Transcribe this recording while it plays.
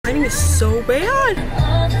lighting is so bad.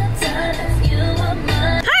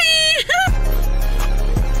 Hi!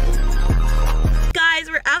 Guys,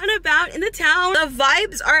 we're out and about in the town. The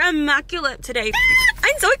vibes are immaculate today.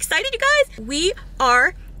 I'm so excited, you guys. We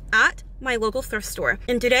are at my local thrift store,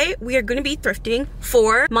 and today we are going to be thrifting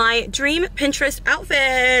for my dream Pinterest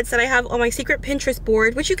outfits that I have on my secret Pinterest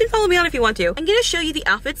board, which you can follow me on if you want to. I'm going to show you the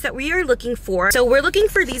outfits that we are looking for. So we're looking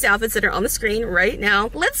for these outfits that are on the screen right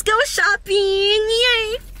now. Let's go shopping!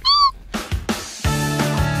 Yay!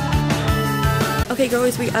 Okay,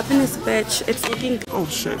 girlies, we up in this bitch. It's looking, oh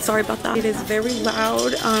shit, sorry about that. It is very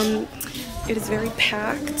loud. It is very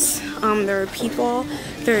packed. There are people,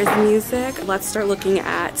 there is music. Let's start looking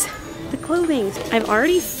at the clothing. I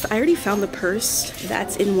already found the purse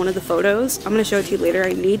that's in one of the photos. I'm gonna show it to you later.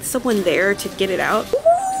 I need someone there to get it out.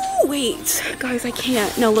 Ooh, wait, guys, I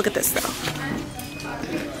can't. No, look at this though.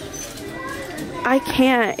 I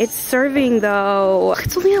can't. It's serving though.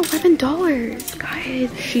 It's only $11,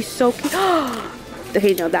 guys. She's so cute.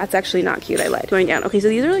 Okay, no, that's actually not cute. I lied. Going down. Okay, so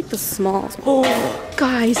these are like the smalls. Oh,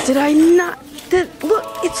 guys, did I not? Look,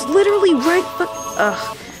 it's literally right.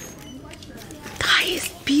 Ugh. Guys,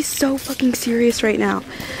 be so fucking serious right now.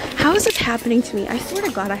 How is this happening to me? I swear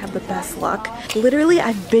to God, I have the best luck. Literally,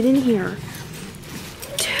 I've been in here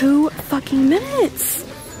 2 fucking minutes.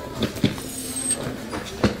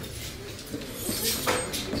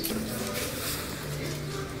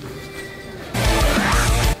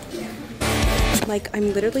 Like,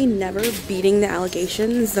 I'm literally never beating the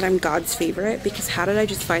allegations that I'm God's favorite, because how did I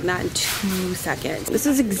just find that in 2 seconds? This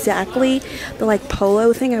is exactly the like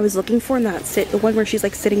polo thing I was looking for in that the one where she's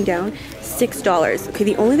like sitting down. $6. Okay,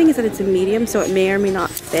 the only thing is that it's a medium, so it may or may not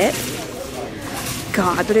fit.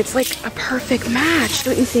 God, but it's like a perfect match,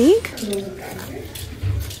 don't you think?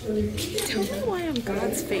 Tell me why I'm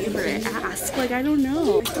God's favorite. Ask. Like, I don't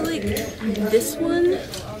know. I feel like this one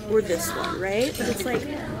or this one, right? But it's like,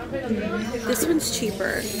 this one's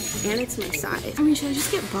cheaper and it's my size. I mean, should I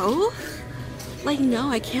just get both? Like, no,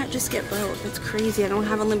 I can't just get both. That's crazy. I don't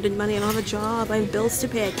have unlimited money. I don't have a job. I have bills to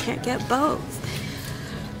pay. I can't get both.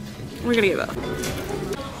 We're gonna get both.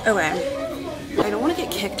 Okay. I don't want to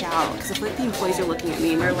get kicked out because I feel like the employees are looking at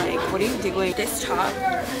me and they're like, what are you doing? This top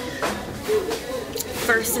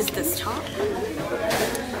versus this top.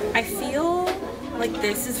 I feel like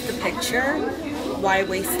this is the picture. Why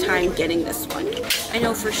waste time getting this one? I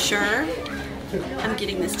know for sure I'm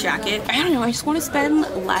getting this jacket. I don't know, I just want to spend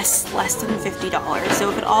less than $50.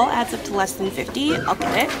 So if it all adds up to less than 50, I'll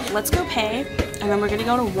get it. Let's go pay, and then we're gonna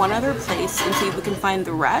go to one other place and see if we can find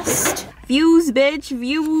the rest. Views, bitch,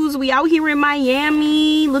 views. We out here in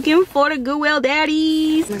Miami looking for the Goodwill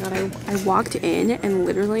daddies. Oh my God, I walked in and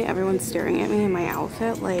literally everyone's staring at me in my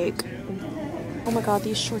outfit like, oh my God,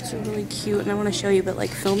 these shorts are really cute and I want to show you, but like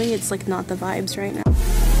filming, it's like not the vibes right now.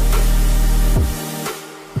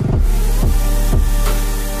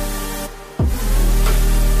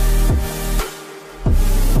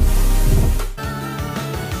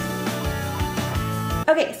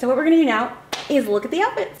 Okay, so what we're gonna do now is look at the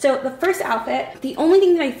outfit. So the first outfit, the only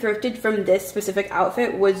thing that I thrifted from this specific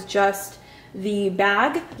outfit was just the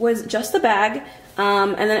bag,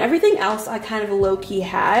 and then everything else I kind of low-key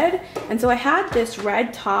had. And so I had this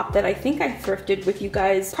red top that I think I thrifted with you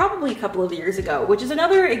guys probably a couple of years ago, which is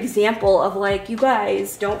another example of like, you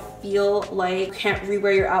guys don't feel like you can't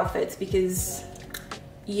rewear your outfits because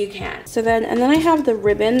you can. So then, and then I have the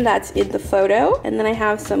ribbon that's in the photo, and then I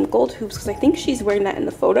have some gold hoops because I think she's wearing that in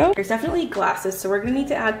the photo. There's definitely glasses, so we're gonna need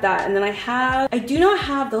to add that. And then I do not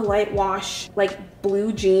have the light wash like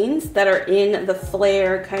blue jeans that are in the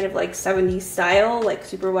flare kind of like 70s style, like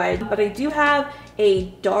super wide, but I do have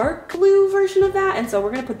a dark blue version of that, and so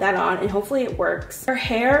we're gonna put that on and hopefully it works. Her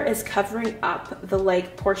hair is covering up the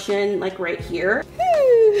like portion like right here.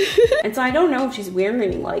 And so I don't know if she's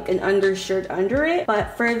wearing like an undershirt under it,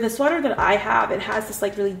 but for the sweater that I have, it has this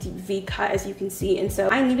like really deep V cut, as you can see, and so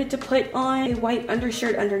I needed to put on a white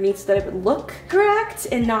undershirt underneath so that it would look correct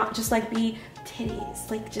and not just like be titties,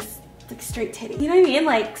 like just like straight titties. You know what I mean?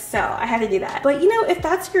 Like, so I had to do that. But you know, if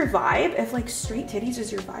that's your vibe, if like straight titties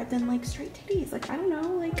is your vibe, then like straight titties. Like, I don't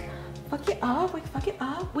know, like fuck it up, like fuck it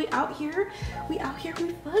up. We out here, we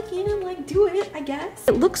fucking and like do it, I guess.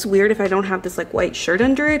 It looks weird if I don't have this like white shirt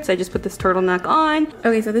under it, so I just put this turtleneck on.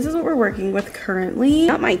 Okay, so this is what we're working with currently.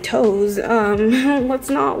 Not my toes, let's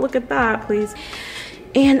not look at that, please.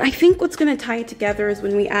 And I think what's gonna tie it together is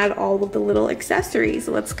when we add all of the little accessories.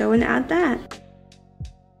 So let's go and add that.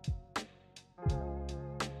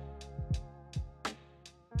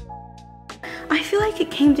 I feel like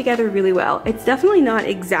it came together really well. It's definitely not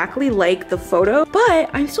exactly like the photo, but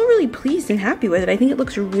I'm still really pleased and happy with it. I think it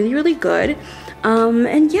looks really, really good.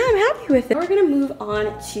 And yeah, I'm happy with it. We're gonna move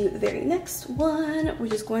on to the very next one,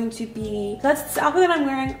 which is going to be, that's the outfit that I'm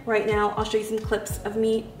wearing right now. I'll show you some clips of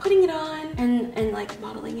me putting it on and like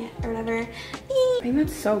modeling it or whatever. I think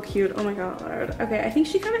that's so cute. Oh my god. Okay, I think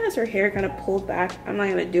she kind of has her hair kind of pulled back. I'm not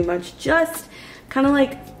gonna do much, just kind of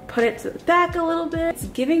like put it to the back a little bit. It's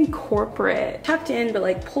giving corporate, tucked in but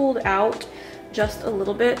like pulled out just a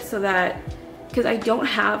little bit, so that, because I don't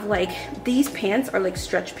have like, these pants are like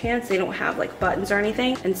stretch pants, they don't have like buttons or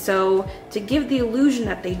anything, and so to give the illusion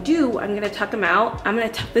that they do, I'm gonna tuck them out. I'm gonna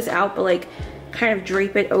tuck this out but like kind of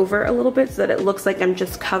drape it over a little bit so that it looks like I'm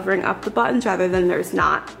just covering up the buttons rather than there's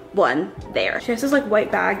not one there. She has this like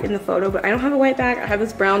white bag in the photo, but I don't have a white bag. I have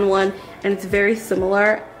this brown one and it's very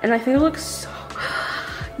similar, and I think it looks so,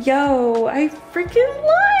 yo, I freaking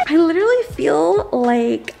love it. I literally feel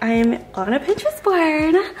like I'm on a Pinterest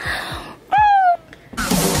board.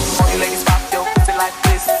 All you ladies pop your pussy like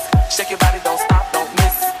this. Shake your body, don't stop, don't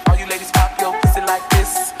miss. All you ladies pop your pussy like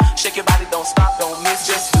this. Shake your body, don't stop, don't miss.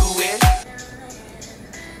 Just do it.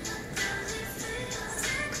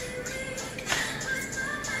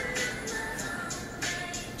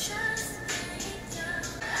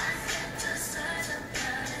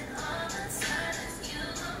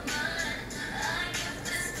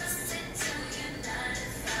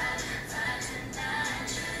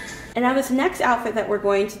 And now this next outfit that we're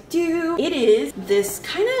going to do, it is this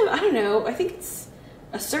kind of, I don't know, I think it's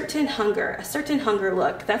a certain hunger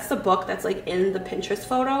look. That's the book that's like in the Pinterest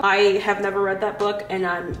photo. I have never read that book and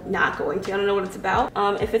I'm not going to. I don't know what it's about.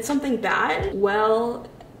 If it's something bad, well,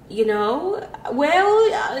 you know, well,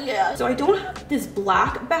 yeah. So I don't have this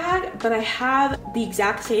black bag, but I have the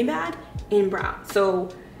exact same bag in brown. So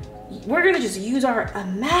we're gonna just use our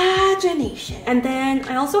imagination. And then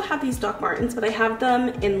I also have these Doc Martens, but I have them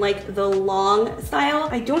in like the long style.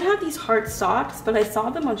 I don't have these hard socks, but I saw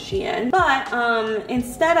them on Shein. But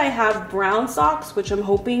instead I have brown socks, which I'm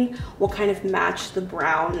hoping will kind of match the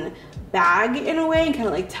brown bag in a way and kind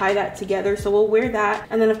of like tie that together. So we'll wear that.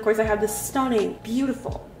 And then of course I have this stunning,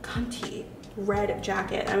 beautiful, cunty red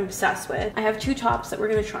jacket I'm obsessed with. I have two tops that we're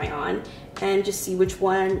gonna try on and just see which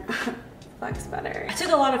one flex better. I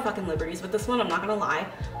took a lot of fucking liberties with this one, I'm not gonna lie,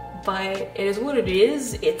 but it is what it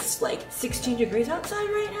is. It's like 16 degrees outside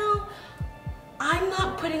right now. I'm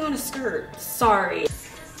not putting on a skirt, sorry.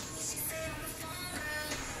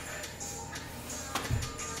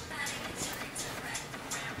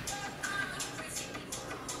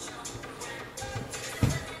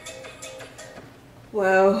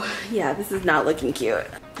 Whoa, yeah, this is not looking cute.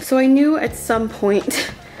 So I knew at some point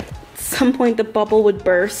the bubble would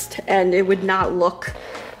burst and it would not look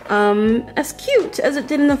as cute as it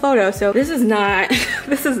did in the photo. So this is not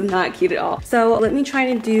this is not cute at all. So let me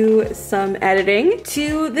try to do some editing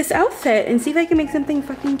to this outfit and see if I can make something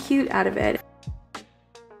fucking cute out of it.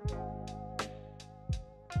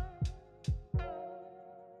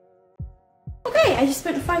 Okay, I just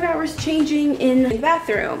spent 5 hours changing in the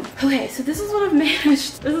bathroom. Okay, so this is what I've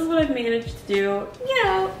managed. This is what I've managed to do. You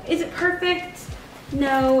know, is it perfect?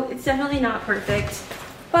 No, it's definitely not perfect,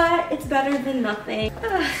 but it's better than nothing.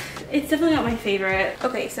 It's definitely not my favorite.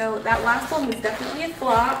 Okay, so that last one was definitely a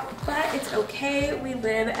flop, but it's okay. We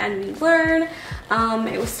live and we learn.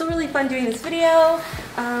 It was still really fun doing this video.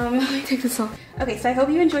 Let me take this off. Okay, so I hope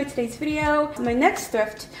you enjoyed today's video. My next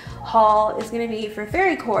thrift haul is gonna be for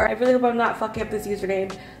Fairycore. I really hope I'm not fucking up this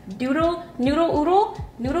username. Noodle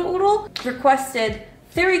requested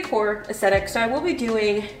Fairycore aesthetic, so I will be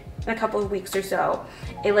doing in a couple of weeks or so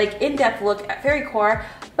a like in-depth look at Fairycore,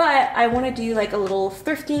 but I want to do like a little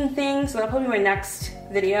thrifting thing, so that'll probably be my next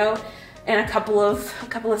video. In a couple of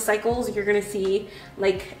cycles you're gonna see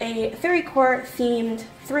like a Fairycore themed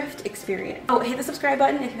thrift experience. Oh, hit the subscribe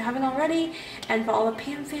button if you haven't already, and follow the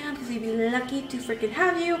Pam fam because we'd be lucky to freaking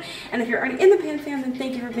have you. And if you're already in the Pam fam, then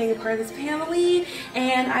thank you for being a part of this family,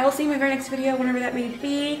 and I will see you in my very next video, whenever that may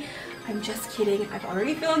be. I'm just kidding, I've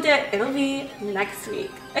already filmed it. It'll be next week.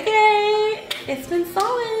 Okay, it's been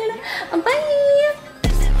solid. Bye.